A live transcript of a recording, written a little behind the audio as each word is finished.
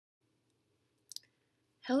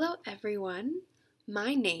Hello everyone,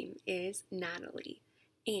 my name is Natalie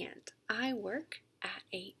and I work at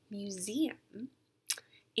a museum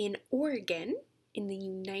in Oregon in the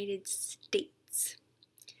United States.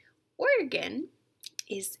 Oregon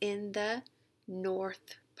is in the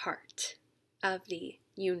north part of the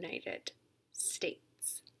United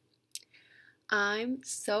States. I'm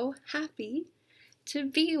so happy to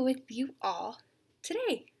be with you all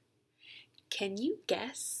today. Can you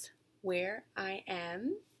guess where I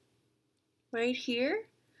am? Right here?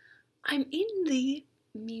 I'm in the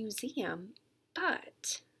museum,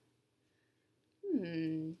 but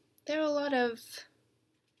there are a lot of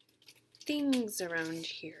things around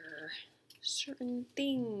here. Certain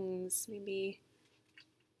things, maybe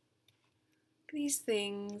these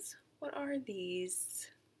things. What are these?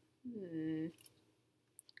 Give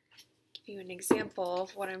you an example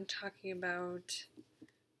of what I'm talking about.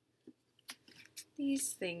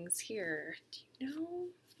 These things here. Do you know?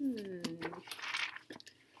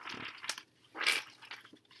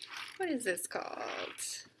 What is this called?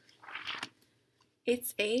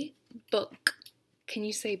 It's a book. Can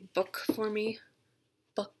you say book for me?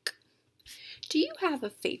 Book. Do you have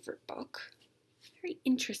a favorite book? Very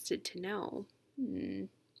interested to know. That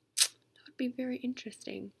would be very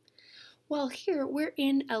interesting. Well, here we're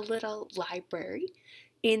in a little library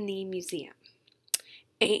in the museum.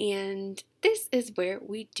 And this is where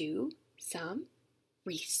we do some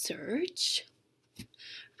research.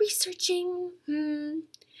 Researching.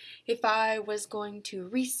 If I was going to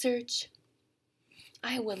research,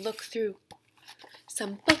 I would look through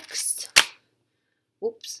some books.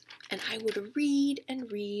 And I would read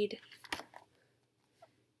and read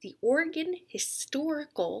the Oregon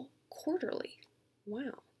Historical Quarterly.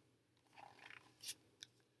 Wow.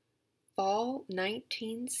 Fall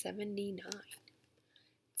 1979.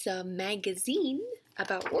 It's a magazine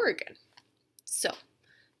about Oregon. So,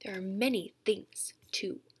 there are many things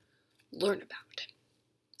to learn about.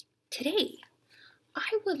 Today,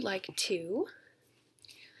 I would like to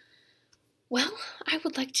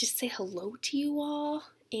say hello to you all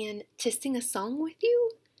and to sing a song with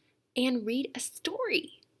you and read a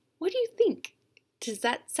story. What do you think? Does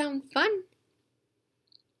that sound fun?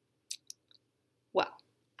 Well,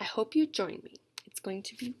 I hope you join me. It's going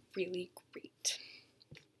to be really great.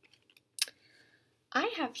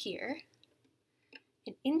 I have here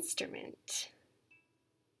an instrument.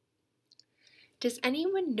 Does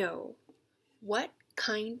anyone know what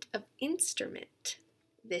kind of instrument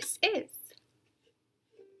this is?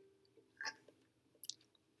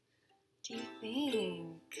 Do you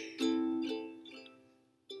think?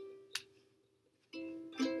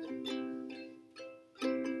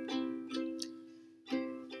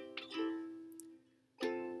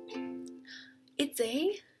 It's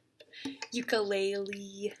a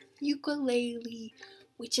ukulele,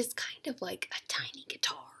 which is kind of like a tiny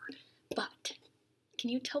guitar. But can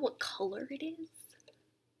you tell what color it is?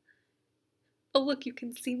 Oh, look, you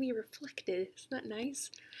can see me reflected. Isn't that nice?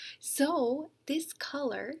 So this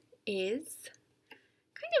color is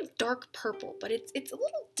kind of dark purple, but it's a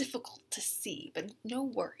little difficult to see, but no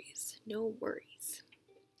worries, no worries.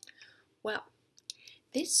 Well,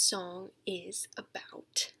 this song is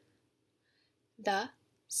about the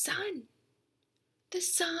sun. The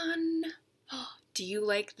sun. Oh, do you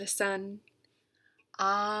like the sun?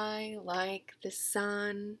 I like the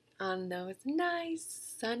sun on those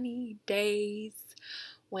nice sunny days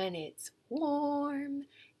when it's warm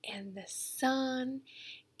and the sun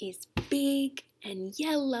is big and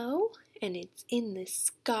yellow and it's in the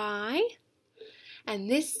sky. And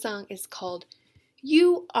this song is called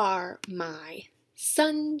You Are My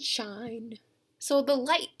Sunshine. So the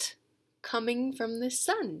light coming from the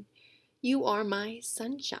sun. You are my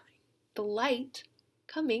sunshine. The light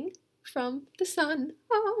coming from the sun.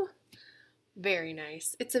 Oh, very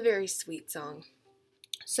nice. It's a very sweet song.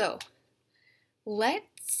 So,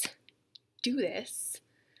 let's do this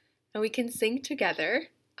and we can sing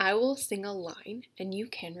together. I will sing a line and you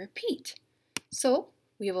can repeat. So,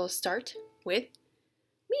 we will start with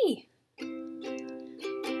me.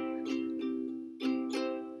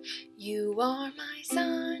 You are my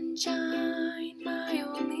sunshine, my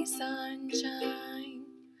only sunshine.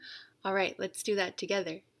 All right, let's do that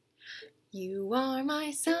together. You are my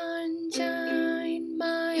sunshine,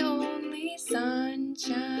 my only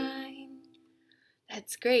sunshine.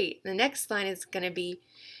 That's great. The next line is going to be,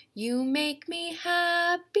 you make me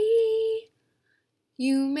happy.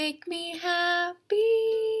 You make me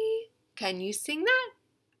happy. Can you sing that?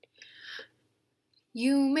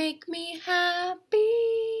 You make me happy.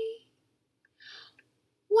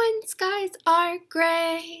 When skies are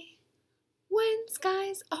gray. When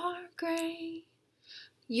skies are gray.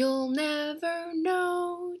 You'll never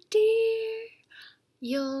know, dear.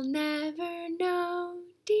 You'll never know,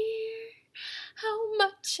 dear, how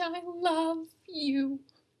much I love you.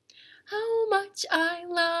 How much I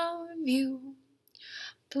love you.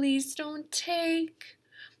 Please don't take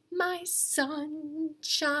my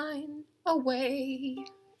sunshine away.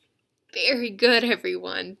 Very good,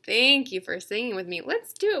 everyone. Thank you for singing with me.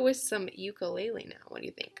 Let's do it with some ukulele now. What do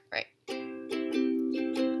you think? Right.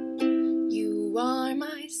 You are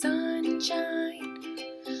my sunshine,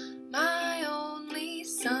 my only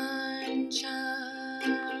sunshine.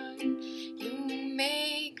 You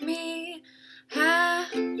make me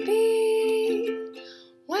happy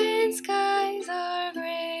when skies are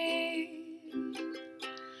gray.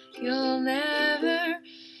 You'll never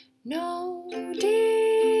know,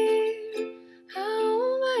 dear,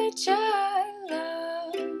 how much I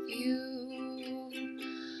love you.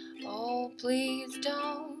 Oh, please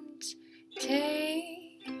don't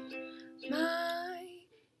take my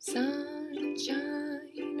sunshine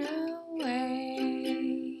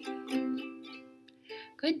away.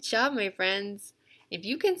 Good job, my friends. If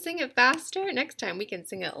you can sing it faster, next time we can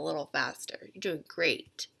sing it a little faster. You're doing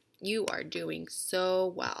great. You are doing so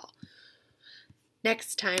well.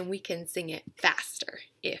 Next time we can sing it faster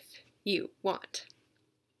if you want.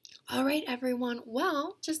 All right, everyone.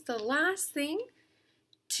 Well, just the last thing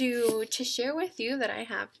to share with you that I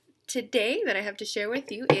have today that I have to share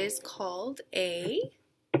with you is called a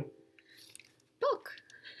book.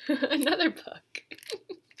 Another book.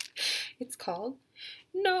 It's called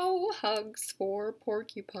No Hugs for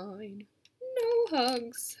Porcupine. No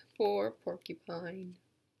hugs for Porcupine.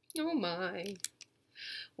 Oh my.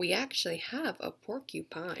 We actually have a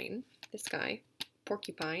porcupine, this guy,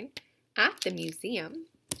 Porcupine, at the museum.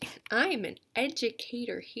 I'm an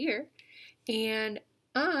educator here, and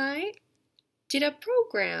I did a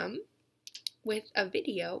program with a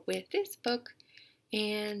video with this book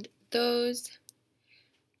and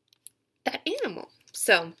that animal.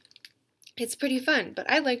 So it's pretty fun, but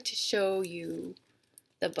I like to show you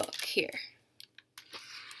the book here.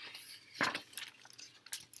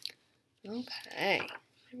 Okay,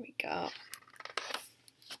 there we go.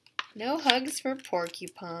 No hugs for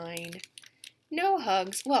Porcupine. No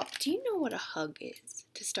hugs. Well, do you know what a hug is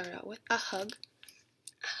to start out with? A hug.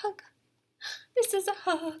 A hug. This is a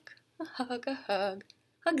hug. A hug, a hug.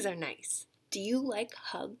 Hugs are nice. Do you like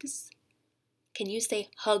hugs? Can you say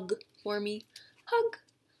hug for me? Hug.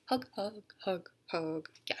 Hug, hug, hug, hug.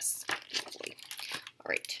 Yes. Hopefully. All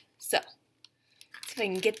right. So, let's see if I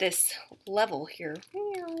can get this level here.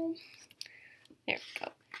 There we go.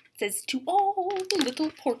 It says, to all the little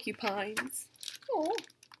porcupines. Oh.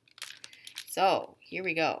 So, here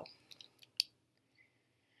we go.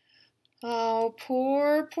 Oh,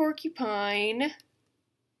 poor Porcupine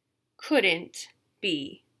couldn't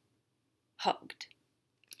be hugged.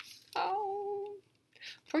 Oh,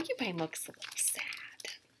 Porcupine looks a little sad.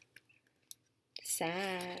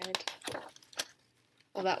 Sad.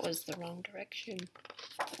 Well, that was the wrong direction.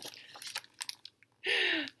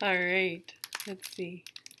 All right, let's see.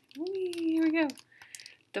 Here we go.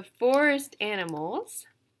 The forest animals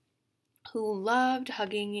who loved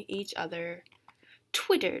hugging each other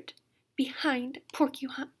twittered behind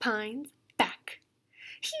Porcupine's back.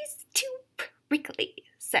 He's too prickly,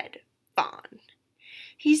 said Fawn.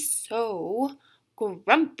 He's so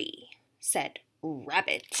grumpy, said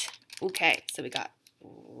Rabbit. Okay, so we got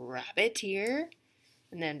Rabbit here,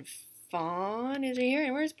 and then Fawn is right here,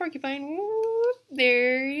 and where's Porcupine? Whoop,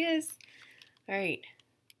 there he is. All right.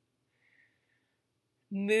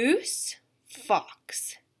 Moose,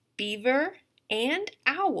 Fox, Beaver, and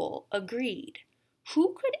Owl agreed.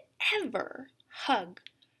 Who could ever hug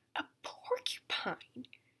a porcupine?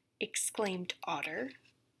 Exclaimed Otter.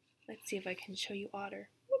 Let's see if I can show you Otter.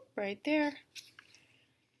 Whoop, right there.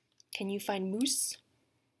 Can you find Moose?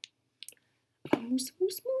 A moose,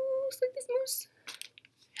 moose, moose, like this moose.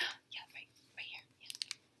 Yeah, right here.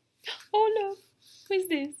 Yeah. Oh, look. Who is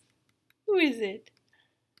this? Who is it?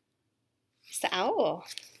 It's the owl.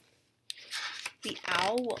 The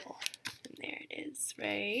owl. And there it is,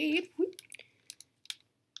 right? Whoop.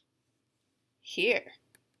 Here.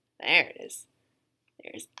 There it is.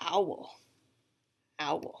 There's owl.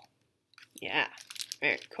 Owl. Yeah,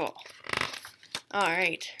 very cool. All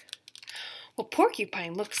right. Well,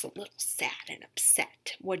 Porcupine looks a little sad and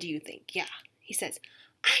upset. What do you think? Yeah, he says,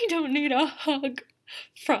 I don't need a hug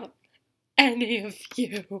from any of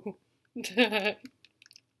you.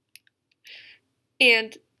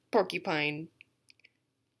 And Porcupine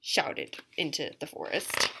shouted into the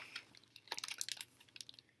forest.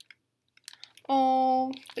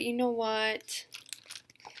 Oh, but you know what?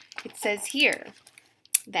 It says here,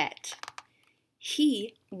 that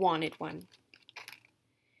he wanted one.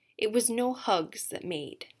 It was no hugs that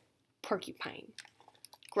made Porcupine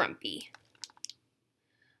grumpy.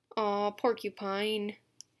 Aw, Porcupine.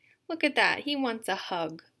 Look at that. He wants a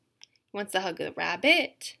hug. He wants to hug the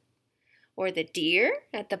rabbit, or the deer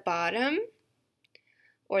at the bottom,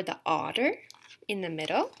 or the otter in the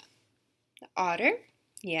middle. The otter?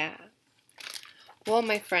 Yeah. Well,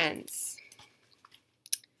 my friends,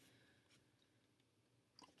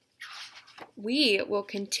 we will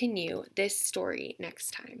continue this story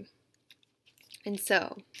next time. And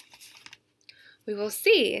so, we will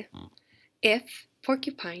see if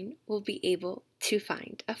Porcupine will be able to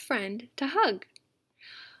find a friend to hug.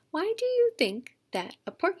 Why do you think that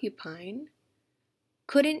a porcupine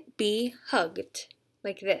couldn't be hugged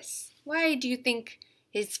like this? Why do you think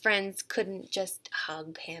his friends couldn't just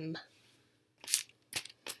hug him?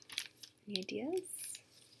 Any ideas?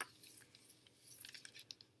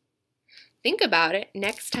 Think about it.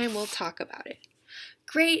 Next time we'll talk about it.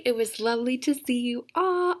 Great, it was lovely to see you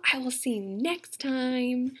all. I will see you next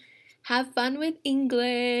time. Have fun with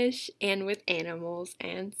English and with animals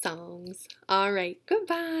and songs. All right,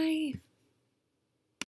 goodbye.